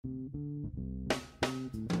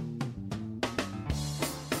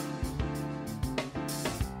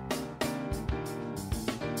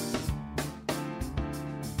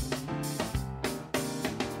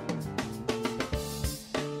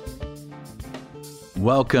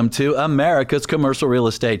Welcome to America's Commercial Real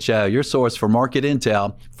Estate Show, your source for market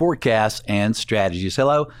intel, forecasts, and strategies.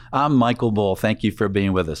 Hello, I'm Michael Bull. Thank you for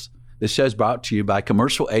being with us. This show is brought to you by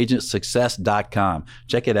CommercialAgentSuccess.com.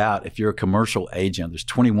 Check it out if you're a commercial agent. There's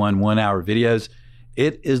 21 one-hour videos.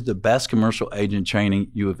 It is the best commercial agent training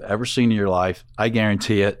you have ever seen in your life. I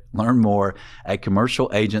guarantee it. Learn more at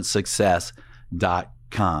CommercialAgentSuccess.com.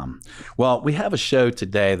 Well, we have a show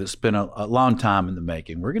today that's been a long time in the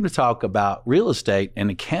making. We're going to talk about real estate and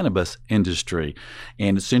the cannabis industry.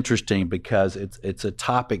 And it's interesting because it's a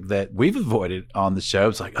topic that we've avoided on the show.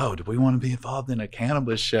 It's like, oh, do we want to be involved in a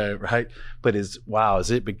cannabis show, right? But is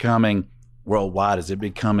it becoming worldwide? Is it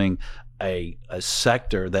becoming a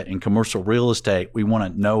sector that in commercial real estate we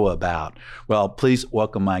want to know about? Well, please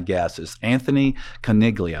welcome my guest. It's Anthony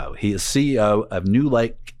Coniglio. He is CEO of New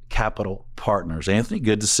Lake Capital Partners. Anthony,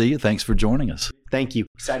 good to see you. Thanks for joining us. Thank you.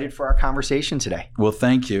 Excited for our conversation today. Well,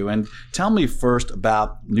 thank you. And tell me first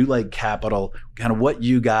about New Lake Capital, kind of what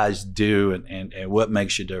you guys do and what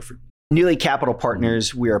makes you different. New Lake Capital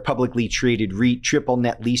Partners, we are a publicly traded REIT, triple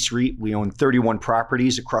net lease REIT. We own 31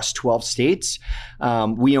 properties across 12 states.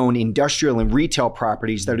 We own industrial and retail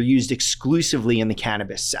properties that are used exclusively in the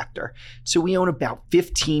cannabis sector. So we own about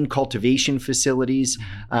 15 cultivation facilities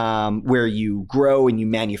where you grow and you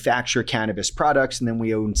manufacture cannabis products. And then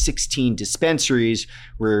we own 16 dispensaries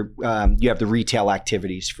where you have the retail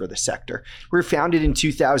activities for the sector. We were founded in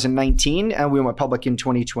 2019 and we went public in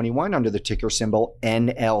 2021 under the ticker symbol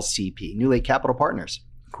NLCP. New Lake Capital Partners.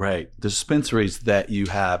 Great. The dispensaries that you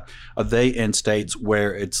have, are they in states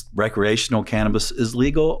where it's recreational cannabis is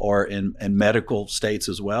legal or in medical states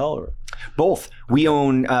as well? Or? Both. We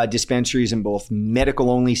own dispensaries in both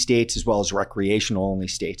medical-only states as well as recreational-only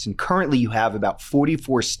states. And currently you have about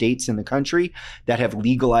 44 states in the country that have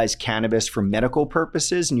legalized cannabis for medical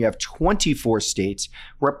purposes, and you have 24 states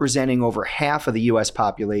representing over half of the U.S.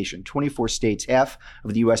 population. 24 states, half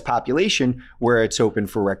of the U.S. population, where it's open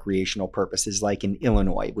for recreational purposes, like in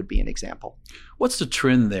Illinois would be an example. What's the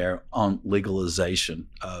trend there on legalization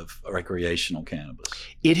of recreational cannabis?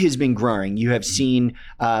 It has been growing. You have seen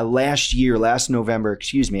last November,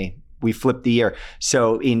 we flipped the year.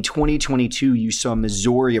 So in 2022, you saw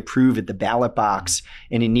Missouri approve at the ballot box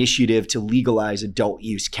an initiative to legalize adult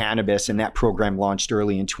use cannabis, and that program launched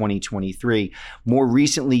early in 2023. More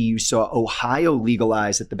recently, you saw Ohio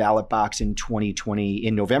legalize at the ballot box in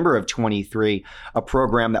November of 23, a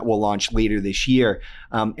program that will launch later this year.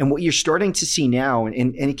 And what you're starting to see now,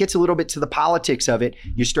 and it gets a little bit to the politics of it,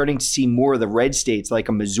 you're starting to see more of the red states like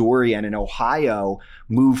a Missouri and an Ohio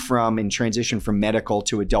move from and transition from medical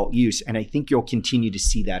to adult use. And I think you'll continue to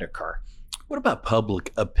see that occur. What about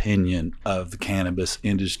public opinion of the cannabis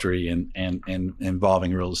industry and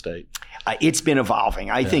involving real estate? It's been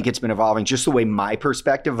evolving. I think it's been evolving just the way my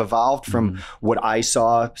perspective evolved from what I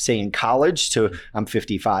saw, say, in college to I'm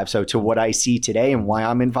 55. So to what I see today and why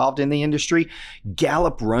I'm involved in the industry.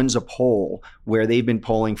 Gallup runs a poll where they've been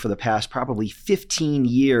polling for the past probably 15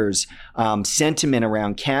 years, sentiment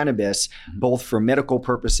around cannabis, both for medical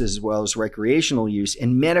purposes as well as recreational use.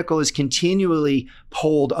 And medical is continually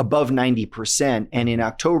polled above 90%. And in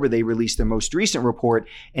October, they released their most recent report,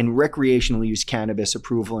 and recreational use cannabis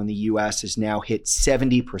approval in the U.S. has now hit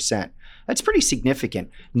 70%. That's pretty significant.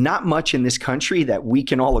 Not much in this country that we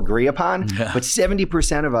can all agree upon, but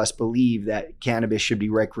 70% of us believe that cannabis should be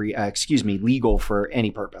legal for any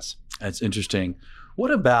purpose. That's interesting. What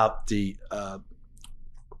about the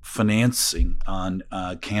financing on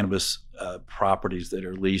cannabis properties that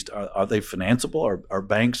are leased? Are they financeable? Are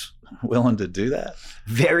banks willing to do that?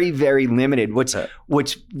 Very, very limited.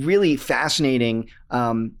 What's really fascinating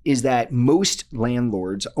is that most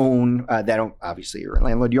landlords own, obviously you're a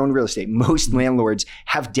landlord, you own real estate. Most landlords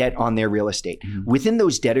have debt on their real estate. Within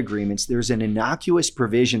those debt agreements, there's an innocuous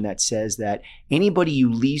provision that says that anybody you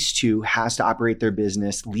lease to has to operate their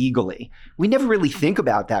business legally. We never really think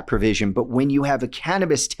about that provision, but when you have a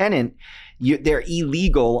cannabis tenant, they're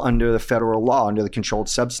illegal under the federal law, under the Controlled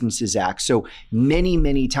Substances Act. So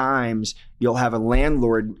many times you'll have a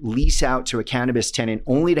landlord lease out to a cannabis tenant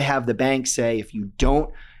only to have the bank say, if you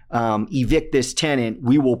don't evict this tenant,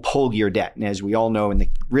 we will pull your debt. And as we all know in the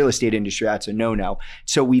real estate industry, that's a no-no.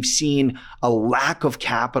 So we've seen a lack of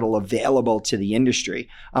capital available to the industry.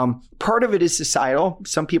 Part of it is societal.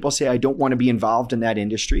 Some people say, I don't want to be involved in that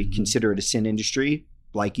industry, consider it a sin industry.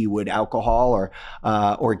 like you would alcohol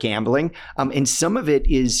or gambling. And some of it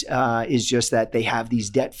is just that they have these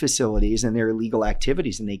debt facilities and they're illegal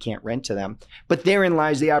activities and they can't rent to them. But therein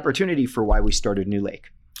lies the opportunity for why we started New Lake.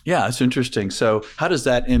 Yeah, it's interesting. So how does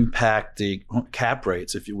that impact the cap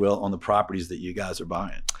rates, if you will, on the properties that you guys are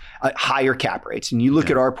buying? Higher cap rates. And you look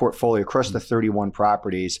at our portfolio across the 31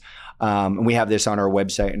 properties, and we have this on our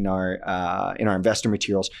website and in our investor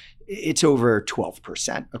materials. It's over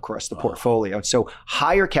 12% across the portfolio. So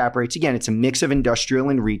higher cap rates. Again, it's a mix of industrial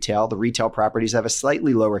and retail. The retail properties have a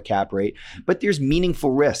slightly lower cap rate, but there's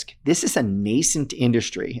meaningful risk. This is a nascent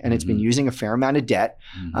industry, and it's been using a fair amount of debt,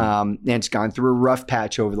 and it's gone through a rough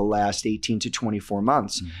patch over the last 18 to 24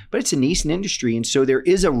 months. But it's a nascent industry, and so there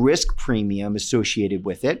is a risk premium associated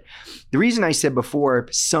with it. The reason I said before,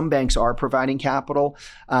 some banks are providing capital.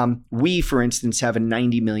 We, for instance, have a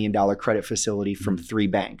 $90 million credit facility from 3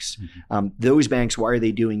 banks. Those banks, why are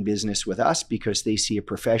they doing business with us? Because they see a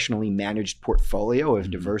professionally managed portfolio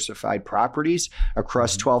of diversified properties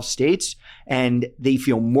across 12 states, and they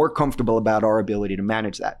feel more comfortable about our ability to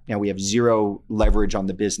manage that. Now, we have zero leverage on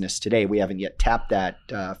the business today. We haven't yet tapped that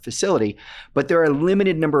facility, but there are a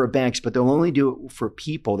limited number of banks, but they'll only do it for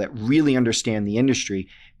people that really understand the industry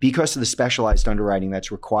because of the specialized underwriting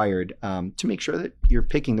that's required to make sure that you're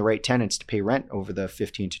picking the right tenants to pay rent over the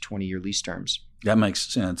 15 to 20-year lease terms. That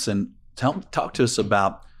makes sense. And talk to us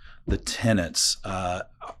about the tenants.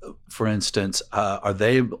 For instance, are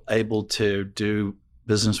they able to do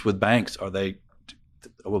business with banks?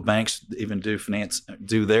 Will banks even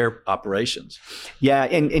do their operations? Yeah.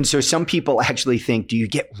 And so some people actually think, do you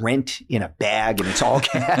get rent in a bag and it's all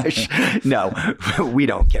cash? No, we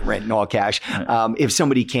don't get rent in all cash. If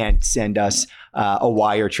somebody can't send us a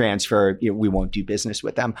wire transfer, we won't do business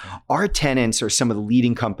with them. Our tenants are some of the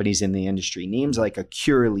leading companies in the industry, names like a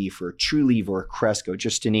Curaleaf or a Trulieve or a Cresco,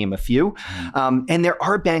 just to name a few. And there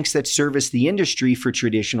are banks that service the industry for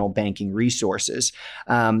traditional banking resources.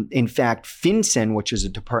 In fact, FinCEN, which is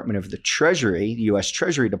a department of the Treasury, the U.S.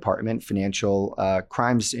 Treasury Department, Financial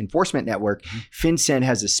Crimes Enforcement Network, FinCEN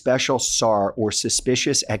has a special SAR, or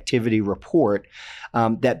Suspicious Activity Report,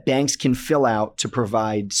 that banks can fill out to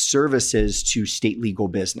provide services to state legal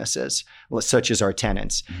businesses, such as our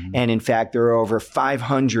tenants. And in fact, there are over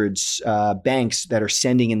 500 banks that are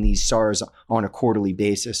sending in these SARs on a quarterly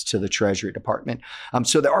basis to the Treasury Department.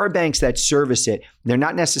 So there are banks that service it. They're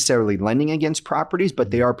not necessarily lending against properties,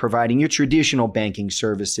 but they are providing your traditional banking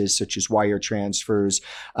services, such as wire transfers,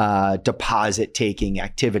 deposit taking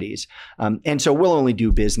activities. And so we'll only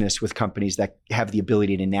do business with companies that have the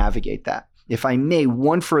ability to navigate that. If I may,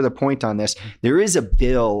 one further point on this, there is a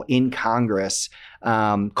bill in Congress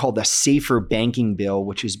called the Safer Banking Bill,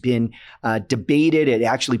 which has been debated. It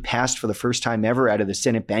actually passed for the first time ever out of the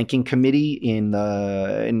Senate Banking Committee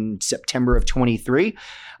in September of 23.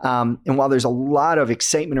 And while there's a lot of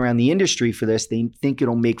excitement around the industry for this, they think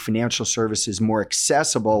it'll make financial services more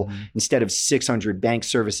accessible. Instead of 600 banks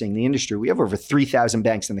servicing the industry, we have over 3,000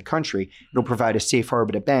 banks in the country. It'll provide a safe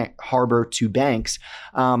harbor to banks.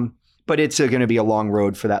 But it's going to be a long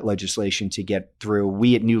road for that legislation to get through.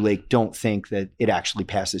 We at New Lake don't think that it actually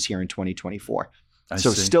passes here in 2024. So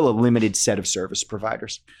still a limited set of service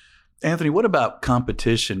providers. Anthony, what about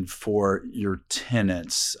competition for your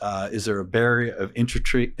tenants? Is there a barrier of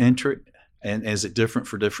entry? And is it different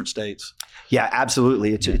for different states? Yeah,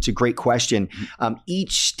 absolutely. It's a great question.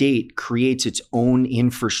 Each state creates its own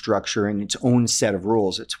infrastructure and its own set of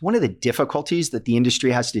rules. It's one of the difficulties that the industry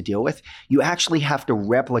has to deal with. You actually have to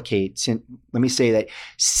replicate. Let me say that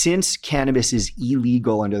since cannabis is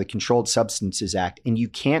illegal under the Controlled Substances Act, and you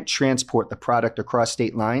can't transport the product across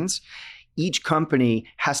state lines, each company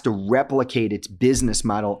has to replicate its business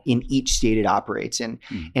model in each state it operates in.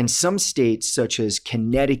 And some states, such as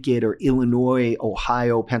Connecticut or Illinois,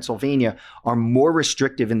 Ohio, Pennsylvania, are more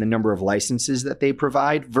restrictive in the number of licenses that they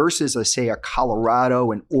provide versus, let's say, a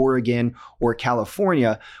Colorado and Oregon or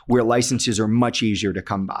California, where licenses are much easier to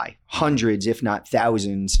come by. Hundreds, if not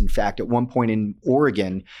thousands. In fact, at one point in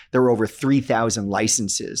Oregon, there were over 3,000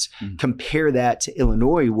 licenses. Compare that to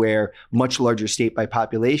Illinois, where much larger state by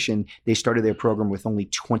population, they started their program with only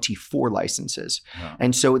 24 licenses. Wow.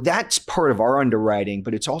 And so that's part of our underwriting,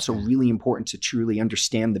 but it's also really important to truly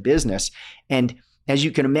understand the business. And as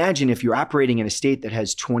you can imagine, if you're operating in a state that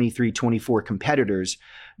has 23, 24 competitors,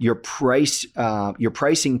 your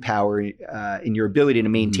pricing power and your ability to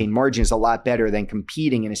maintain margin is a lot better than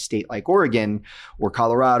competing in a state like Oregon or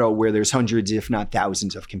Colorado, where there's hundreds, if not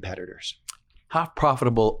thousands, of competitors. How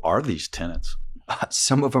profitable are these tenants?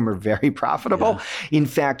 Some of them are very profitable. Yeah. In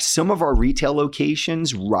fact, some of our retail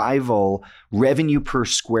locations rival revenue per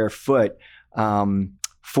square foot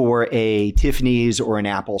for a Tiffany's or an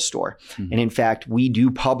Apple store. And in fact, we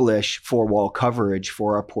do publish four-wall coverage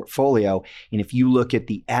for our portfolio. And if you look at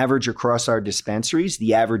the average across our dispensaries,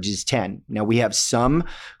 the average is 10. Now, we have some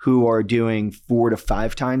who are doing 4 to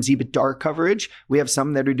 5 times EBITDA coverage. We have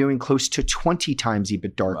some that are doing close to 20 times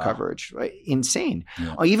EBITDA coverage. Right? Insane.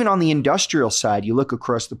 Yeah. Even on the industrial side, you look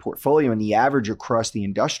across the portfolio, and the average across the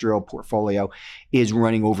industrial portfolio is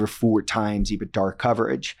running over 4 times EBITDA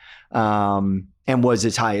coverage. And was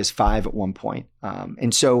as high as 5 at one point.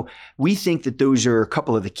 And so we think that those are a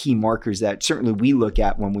couple of the key markers that certainly we look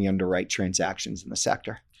at when we underwrite transactions in the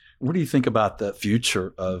sector. What do you think about the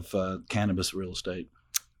future of cannabis real estate?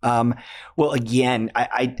 Well, again,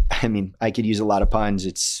 I mean, I could use a lot of puns.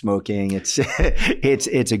 It's smoking. It's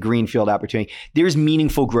it's a greenfield opportunity. There's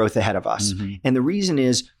meaningful growth ahead of us. And the reason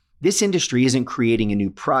is, this industry isn't creating a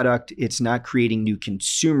new product. It's not creating new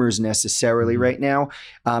consumers necessarily right now.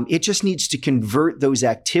 It just needs to convert those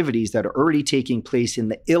activities that are already taking place in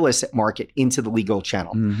the illicit market into the legal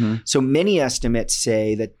channel. So many estimates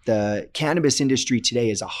say that the cannabis industry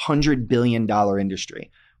today is a $100 billion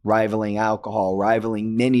industry, rivaling alcohol,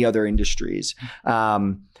 rivaling many other industries.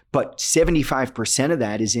 But 75% of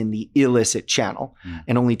that is in the illicit channel,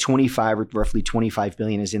 and only 25 or roughly 25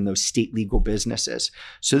 billion is in those state legal businesses.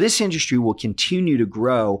 So this industry will continue to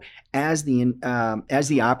grow as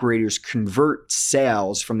the operators convert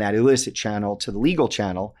sales from that illicit channel to the legal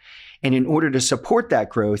channel. And in order to support that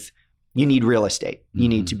growth, you need real estate. You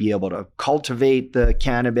need to be able to cultivate the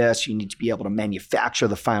cannabis. You need to be able to manufacture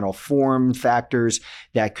the final form factors.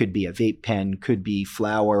 That could be a vape pen, could be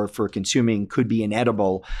flower for consuming, could be an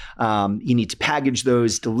edible. You need to package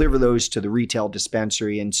those, deliver those to the retail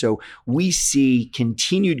dispensary. And so we see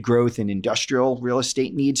continued growth in industrial real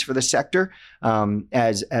estate needs for the sector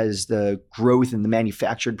as the growth in the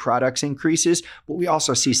manufactured products increases. But we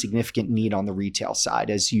also see significant need on the retail side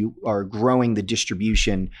as you are growing the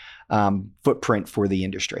distribution footprint for the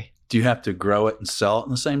industry. Do you have to grow it and sell it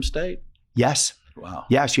in the same state? Yes. Wow.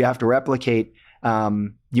 Yes, you have to replicate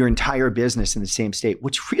your entire business in the same state.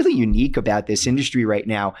 What's really unique about this industry right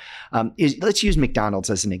now is, let's use McDonald's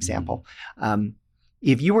as an example.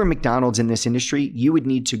 If you were McDonald's in this industry, you would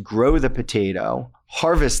need to grow the potato,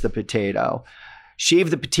 harvest the potato,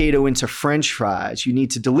 shave the potato into French fries. You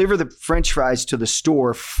need to deliver the French fries to the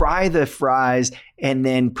store, fry the fries, and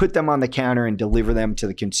then put them on the counter and deliver them to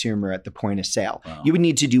the consumer at the point of sale. Wow. You would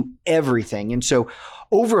need to do everything. And so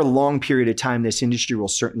over a long period of time, this industry will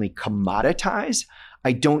certainly commoditize.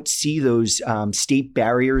 I don't see those state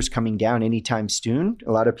barriers coming down anytime soon.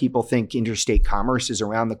 A lot of people think interstate commerce is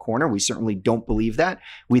around the corner. We certainly don't believe that.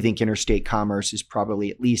 We think interstate commerce is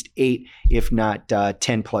probably at least 8, if not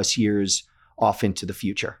 10 plus years off into the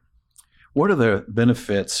future. What are the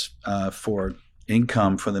benefits for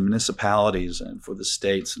income for the municipalities and for the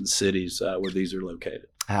states and cities where these are located?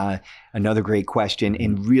 Another great question,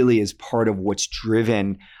 and really is part of what's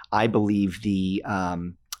driven, I believe, the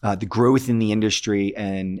growth in the industry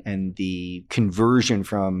and the conversion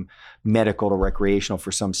from medical to recreational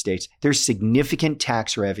for some states. There's significant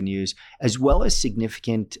tax revenues as well as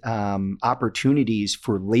significant opportunities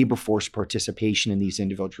for labor force participation in these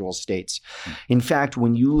individual states. In fact,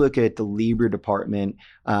 when you look at the Labor Department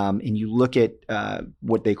and you look at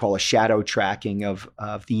what they call a shadow tracking of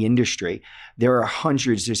the industry, there are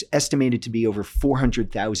hundreds, there's estimated to be over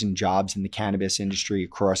 400,000 jobs in the cannabis industry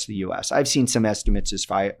across the US. I've seen some estimates as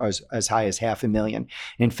high as 500,000.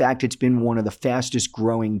 In fact, it's been one of the fastest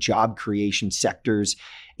growing job creation sectors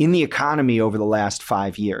in the economy over the last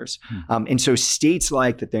 5 years. And so states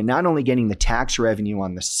like that, they're not only getting the tax revenue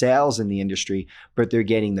on the sales in the industry, but they're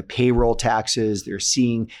getting the payroll taxes. They're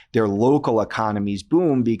seeing their local economies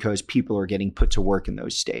boom because people are getting put to work in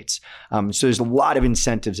those states. So there's a lot of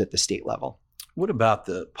incentives at the state level. What about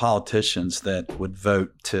the politicians that would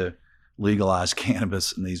vote to legalize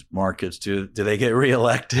cannabis in these markets? Do they get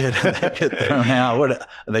reelected? Do they get thrown out?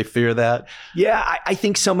 They fear that? Yeah, I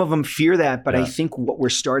think some of them fear that, but I think what we're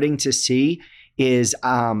starting to see is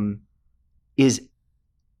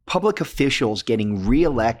public officials getting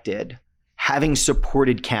reelected having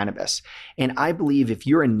supported cannabis. And I believe if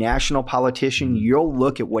you're a national politician, you'll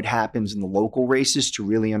look at what happens in the local races to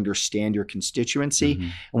really understand your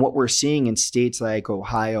constituency. And what we're seeing in states like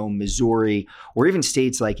Ohio, Missouri, or even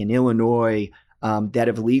states like in Illinois that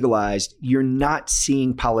have legalized, you're not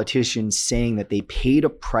seeing politicians saying that they paid a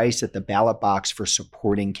price at the ballot box for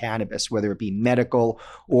supporting cannabis, whether it be medical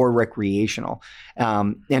or recreational.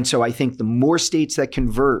 And so I think the more states that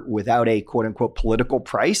convert without a quote unquote political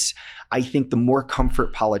price, I think the more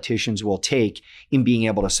comfort politicians will take in being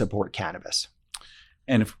able to support cannabis.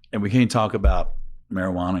 And we can talk about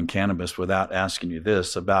marijuana and cannabis without asking you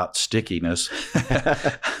this about stickiness.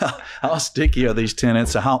 How sticky are these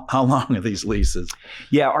tenants? How long are these leases?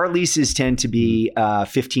 Yeah, our leases tend to be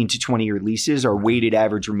 15 to 20-year leases. Our weighted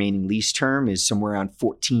average remaining lease term is somewhere around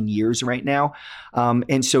 14 years right now.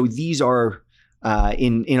 And so these are,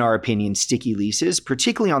 in our opinion, sticky leases,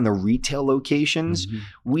 particularly on the retail locations.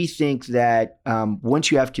 We think that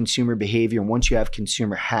once you have consumer behavior and once you have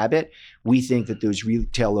consumer habit, we think that those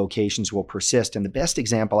retail locations will persist. And the best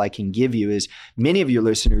example I can give you is many of your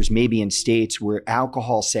listeners may be in states where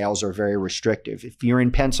alcohol sales are very restrictive. If you're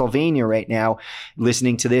in Pennsylvania right now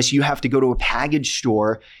listening to this, you have to go to a package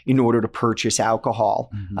store in order to purchase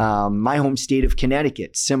alcohol. My home state of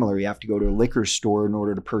Connecticut, similar. You have to go to a liquor store in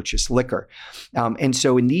order to purchase liquor. And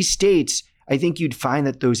so in these states, I think you'd find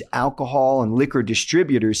that those alcohol and liquor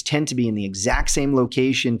distributors tend to be in the exact same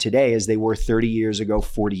location today as they were 30 years ago,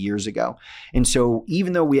 40 years ago. And so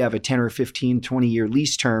even though we have a 10 or 15, 20-year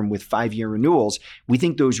lease term with 5-year renewals, we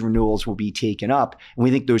think those renewals will be taken up. And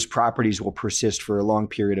we think those properties will persist for a long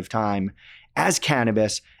period of time as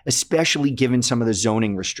cannabis, especially given some of the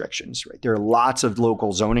zoning restrictions, right? There are lots of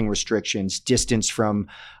local zoning restrictions, distance from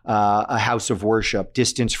a house of worship,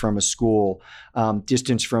 distance from a school,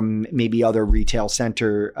 distance from maybe other retail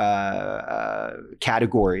center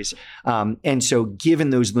categories. And so given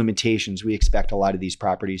those limitations, we expect a lot of these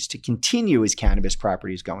properties to continue as cannabis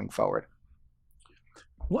properties going forward.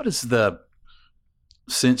 What is the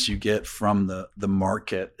sense you get from the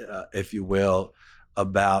market, if you will,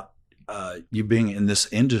 about you being in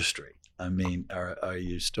this industry? I mean, are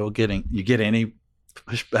you still getting any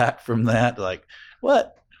pushback from that? Like,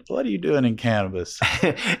 what are you doing in cannabis?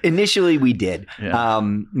 Initially, we did. Yeah.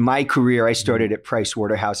 My career, I started at Price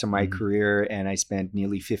Waterhouse in my career, and I spent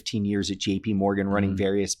nearly 15 years at JP Morgan running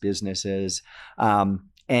various businesses.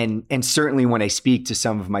 And certainly when I speak to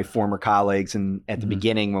some of my former colleagues, and at the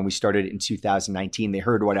beginning when we started in 2019, they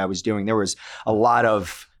heard what I was doing. There was a lot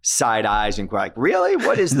of side eyes and like, really?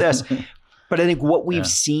 What is this? But I think what we've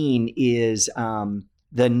seen is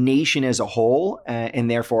the nation as a whole, and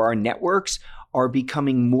therefore our networks, are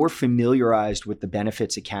becoming more familiarized with the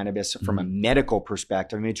benefits of cannabis from a medical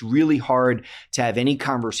perspective. I mean, it's really hard to have any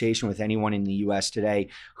conversation with anyone in the US today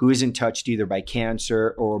who isn't touched either by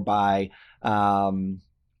cancer or by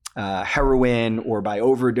heroin or by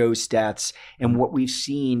overdose deaths. And what we've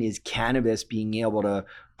seen is cannabis being able to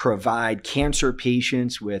provide cancer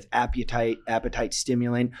patients with appetite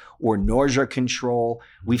stimulant or nausea control.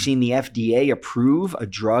 We've seen the FDA approve a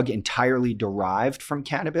drug entirely derived from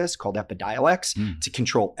cannabis called Epidiolex to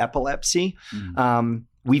control epilepsy.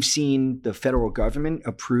 We've seen the federal government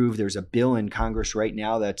approve, there's a bill in Congress right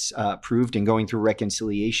now that's approved and going through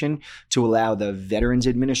reconciliation to allow the Veterans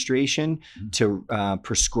Administration to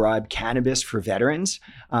prescribe cannabis for veterans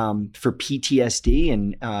for PTSD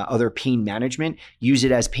and other pain management, use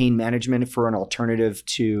it as pain management for an alternative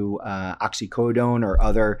to oxycodone or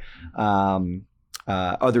other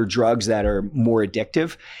drugs that are more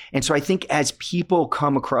addictive. And so I think as people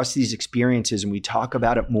come across these experiences and we talk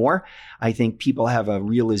about it more, I think people have a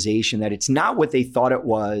realization that it's not what they thought it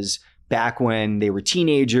was back when they were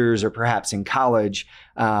teenagers or perhaps in college.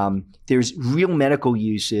 There's real medical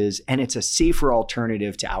uses, and it's a safer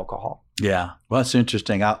alternative to alcohol. Yeah. Well, that's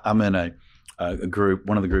interesting. I'm in a group.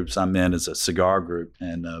 One of the groups I'm in is a cigar group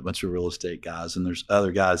and a bunch of real estate guys. And there's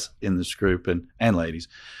other guys in this group and ladies.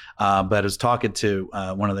 But I was talking to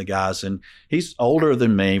one of the guys, and he's older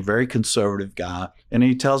than me, very conservative guy. And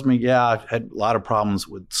he tells me, yeah, I've had a lot of problems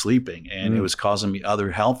with sleeping, and it was causing me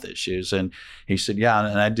other health issues. And he said, yeah,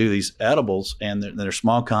 and I do these edibles, and they're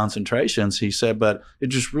small concentrations. He said, but it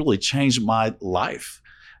just really changed my life.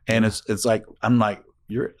 And it's like, I'm like,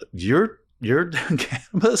 you're doing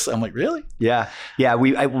cannabis? I'm like, really? Yeah.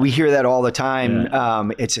 We hear that all the time. Yeah.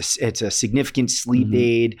 It's a significant sleep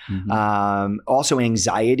aid, also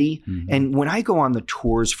anxiety. And when I go on the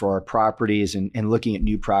tours for our properties and looking at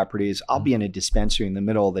new properties, I'll be in a dispensary in the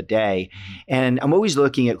middle of the day, and I'm always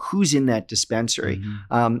looking at who's in that dispensary.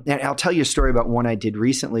 And I'll tell you a story about one I did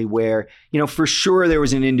recently where, for sure there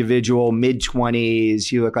was an individual, mid-20s.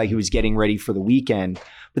 He looked like he was getting ready for the weekend.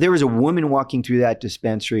 But there was a woman walking through that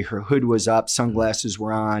dispensary. Her hood was up, sunglasses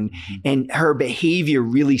were on, and her behavior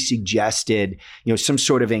really suggested, some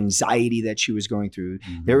sort of anxiety that she was going through.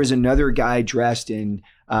 There was another guy dressed in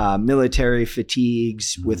military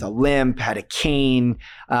fatigues with a limp, had a cane.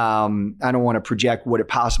 I don't want to project what it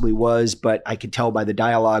possibly was, but I could tell by the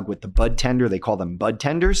dialogue with the bud tender, they call them bud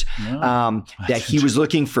tenders, that he was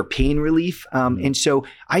looking for pain relief. And so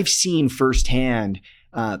I've seen firsthand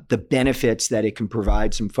the benefits that it can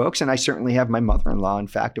provide some folks. And I certainly have my mother-in-law, in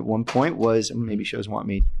fact, at one point was, maybe she doesn't want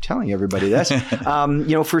me telling everybody this,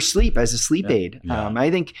 for sleep, as a sleep aid. I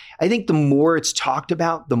think the more it's talked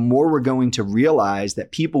about, the more we're going to realize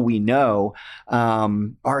that people we know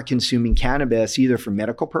are consuming cannabis either for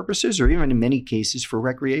medical purposes or even in many cases for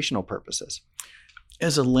recreational purposes.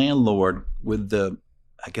 As a landlord, with the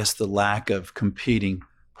lack of competing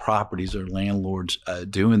properties or landlords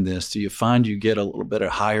doing this, do you find you get a little bit of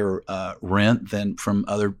higher rent than from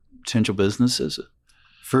other potential businesses?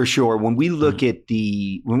 For sure. When we look at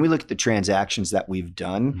the transactions that we've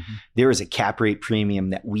done, there is a cap rate premium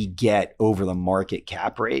that we get over the market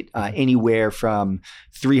cap rate, anywhere from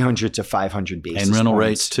 300 to 500 basis points. And rental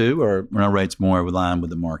rates too, or rental rates more in line with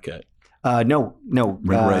the market? No.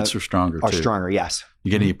 Rental rates are stronger too. Are stronger, yes. You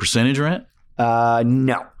get any percentage rent?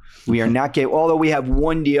 No. We are not getting, although we have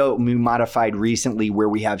one deal we modified recently where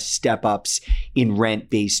we have step ups in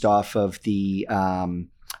rent based off of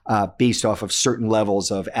certain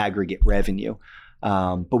levels of aggregate revenue.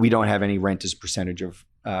 But we don't have any rent as a percentage of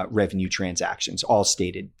revenue transactions, all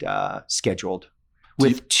stated, scheduled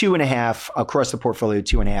with 2.5 across the portfolio,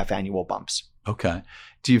 2.5 annual bumps. Okay.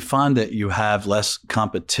 Do you find that you have less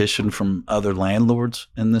competition from other landlords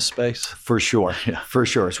in this space? For sure. For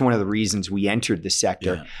sure. It's one of the reasons we entered the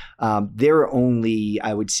sector. There are only,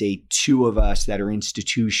 I would say, 2 of us that are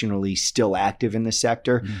institutionally still active in the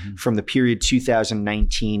sector. From the period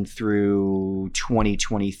 2019 through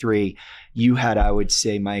 2023, you had, I would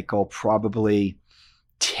say, Michael, probably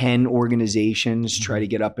 10 organizations try to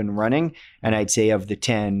get up and running. And I'd say of the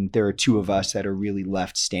 10, there are 2 of us that are really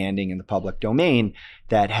left standing in the public domain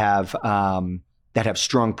that have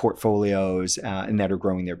strong portfolios and that are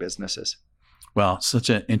growing their businesses. Well, such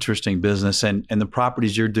an interesting business. And the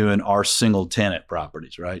properties you're doing are single tenant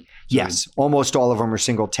properties, right? Yes. Almost all of them are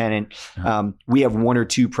single tenant. We have 1 or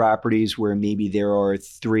 2 properties where maybe there are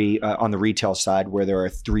 3 on the retail side where there are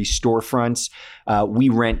 3 storefronts. We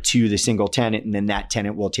rent to the single tenant and then that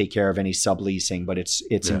tenant will take care of any subleasing, but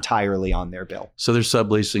it's entirely on their bill. So they're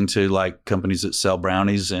subleasing to like companies that sell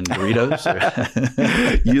brownies and Doritos?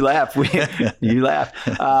 You laugh. You laugh.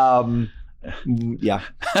 Yeah,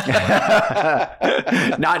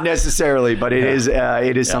 not necessarily, but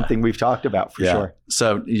it is something we've talked about for sure.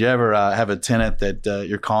 So you ever have a tenant that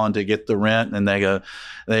you're calling to get the rent and they go,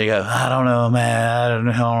 I don't know, man,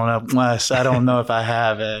 I don't know if I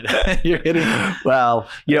have it. You're kidding. Well,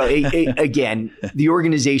 again, the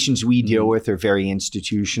organizations we deal with are very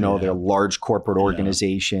institutional. They're large corporate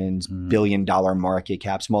organizations, billion-dollar market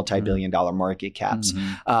caps, multi-billion-dollar market caps.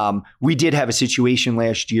 We did have a situation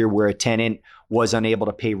last year where a tenant was unable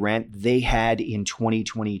to pay rent. They had in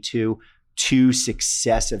 2022 2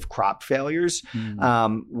 successive crop failures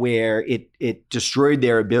where it destroyed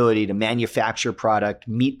their ability to manufacture product,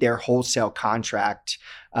 meet their wholesale contract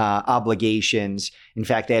obligations. In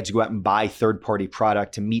fact, they had to go out and buy third-party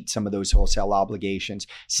product to meet some of those wholesale obligations,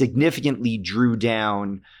 significantly drew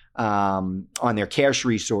down on their cash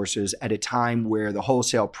resources at a time where the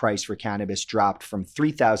wholesale price for cannabis dropped from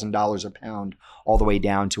 $3,000 a pound all the way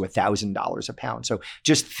down to $1,000 a pound. So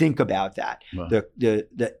just think about that. Wow.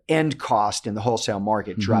 The end cost in the wholesale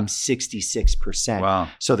market dropped 66%. Wow.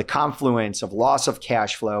 So the confluence of loss of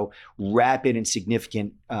cash flow, rapid and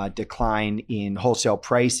significant decline in wholesale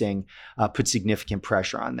pricing put significant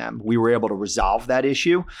pressure on them. We were able to resolve that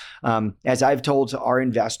issue. As I've told our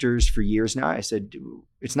investors for years now, I said,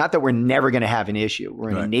 it's not that we're never going to have an issue. We're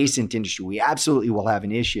in a nascent industry. We absolutely will have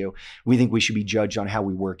an issue. We think we should be judged on how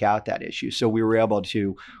we work out that issue. So we were able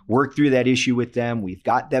to work through that issue with them. We've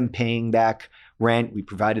got them paying back rent. We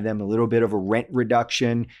provided them a little bit of a rent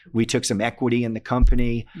reduction. We took some equity in the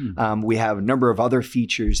company. We have a number of other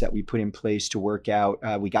features that we put in place to work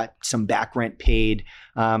out. We got some back rent paid.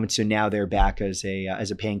 And so now they're back as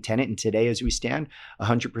a paying tenant. And today, as we stand,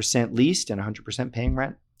 100% leased and 100% paying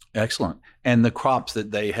rent. Excellent. And the crops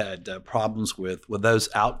that they had problems with, were those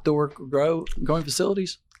outdoor growing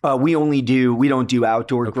facilities? We don't do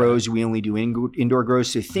outdoor grows. We only do indoor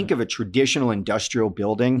grows. So think of a traditional industrial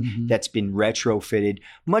building that's been retrofitted,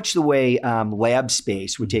 much the way lab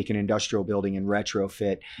space would take an industrial building and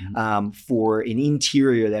retrofit for an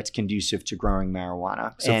interior that's conducive to growing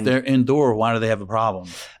marijuana. So if they're indoor, why do they have a problem?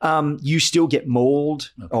 You still get mold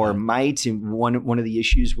or mites. And one of the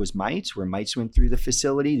issues was mites, where mites went through the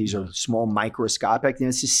facility. These are small microscopic. And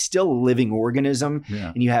this is still a living organism.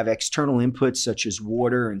 And you have external inputs such as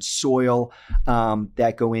water and soil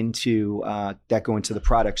that go into the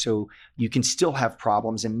product. So you can still have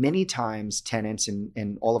problems, and many times tenants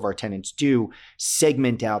and all of our tenants do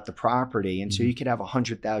segment out the property, and so you could have a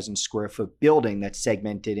 100,000 square foot building that's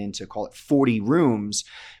segmented into, call it 40 rooms.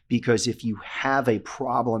 Because if you have a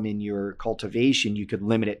problem in your cultivation, you could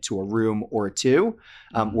limit it to a room or two.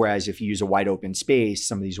 Whereas if you use a wide open space,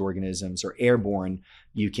 some of these organisms are airborne.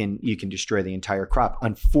 You can destroy the entire crop.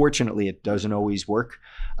 Unfortunately, it doesn't always work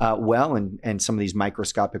well, and some of these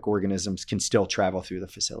microscopic organisms can still travel through the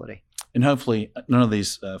facility. And hopefully none of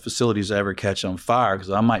these facilities ever catch on fire, because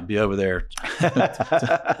I might be over there.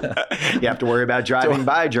 You have to worry about driving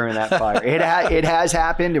by during that fire. It has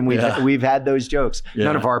happened, and we've had those jokes. Yeah.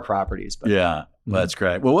 None of our properties. But. Yeah. Well, that's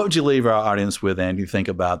great. Well, what would you leave our audience with, Andy, you think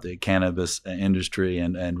about the cannabis industry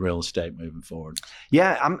and real estate moving forward?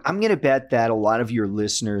 Yeah, I'm going to bet that a lot of your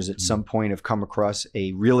listeners at some point have come across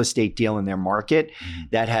a real estate deal in their market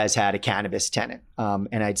that has had a cannabis tenant.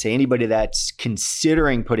 And I'd say anybody that's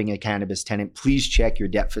considering putting a cannabis tenant, please check your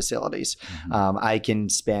debt facilities. I can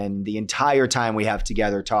spend the entire time we have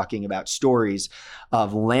together talking about stories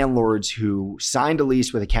of landlords who signed a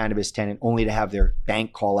lease with a cannabis tenant only to have their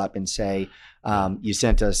bank call up and say, you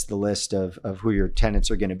sent us the list of who your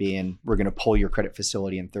tenants are going to be, and we're going to pull your credit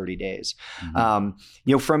facility in 30 days.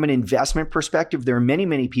 From an investment perspective, there are many,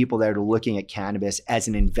 many people that are looking at cannabis as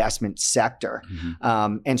an investment sector.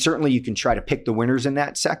 And certainly you can try to pick the winners in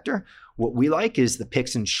that sector. What we like is the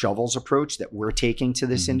picks and shovels approach that we're taking to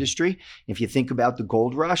this industry. If you think about the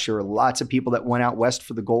gold rush, there were lots of people that went out west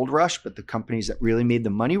for the gold rush, but the companies that really made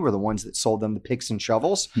the money were the ones that sold them the picks and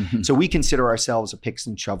shovels. So we consider ourselves a picks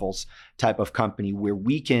and shovels type of company where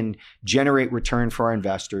we can generate return for our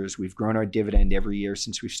investors. We've grown our dividend every year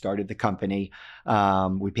since we've started the company.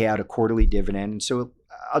 We pay out a quarterly dividend. And so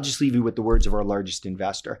I'll just leave you with the words of our largest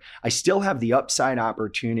investor. I still have the upside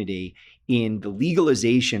opportunity in the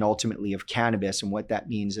legalization ultimately of cannabis and what that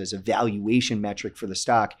means as a valuation metric for the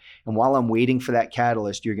stock. And while I'm waiting for that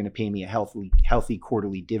catalyst, you're going to pay me a healthy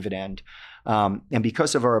quarterly dividend. And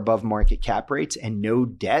because of our above market cap rates and no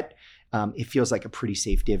debt, it feels like a pretty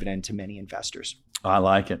safe dividend to many investors. I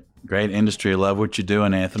like it. Great industry. I love what you're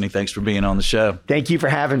doing, Anthony. Thanks for being on the show. Thank you for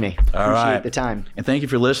having me. Appreciate the time. And thank you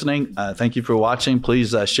for listening. Thank you for watching.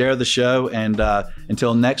 Please share the show. And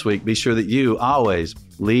until next week, be sure that you always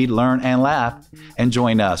lead, learn, and laugh. And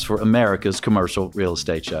join us for America's Commercial Real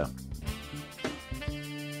Estate Show.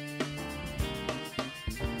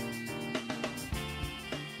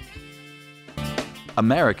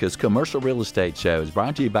 America's Commercial Real Estate Show is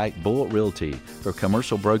brought to you by Bull Realty. For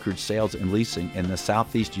commercial brokerage sales and leasing in the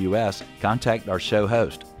Southeast U.S., contact our show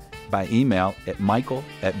host by email at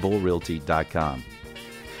michael@bullrealty.com.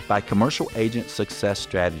 By Commercial Agent Success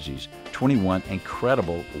Strategies, 21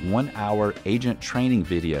 incredible one-hour agent training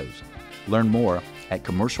videos. Learn more at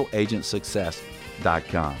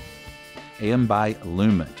commercialagentsuccess.com. And by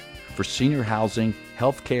Lument. For senior housing,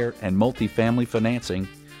 healthcare, and multifamily financing,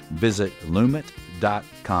 visit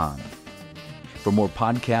lument.com. For more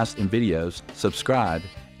podcasts and videos, subscribe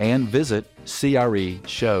and visit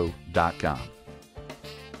CREshow.com.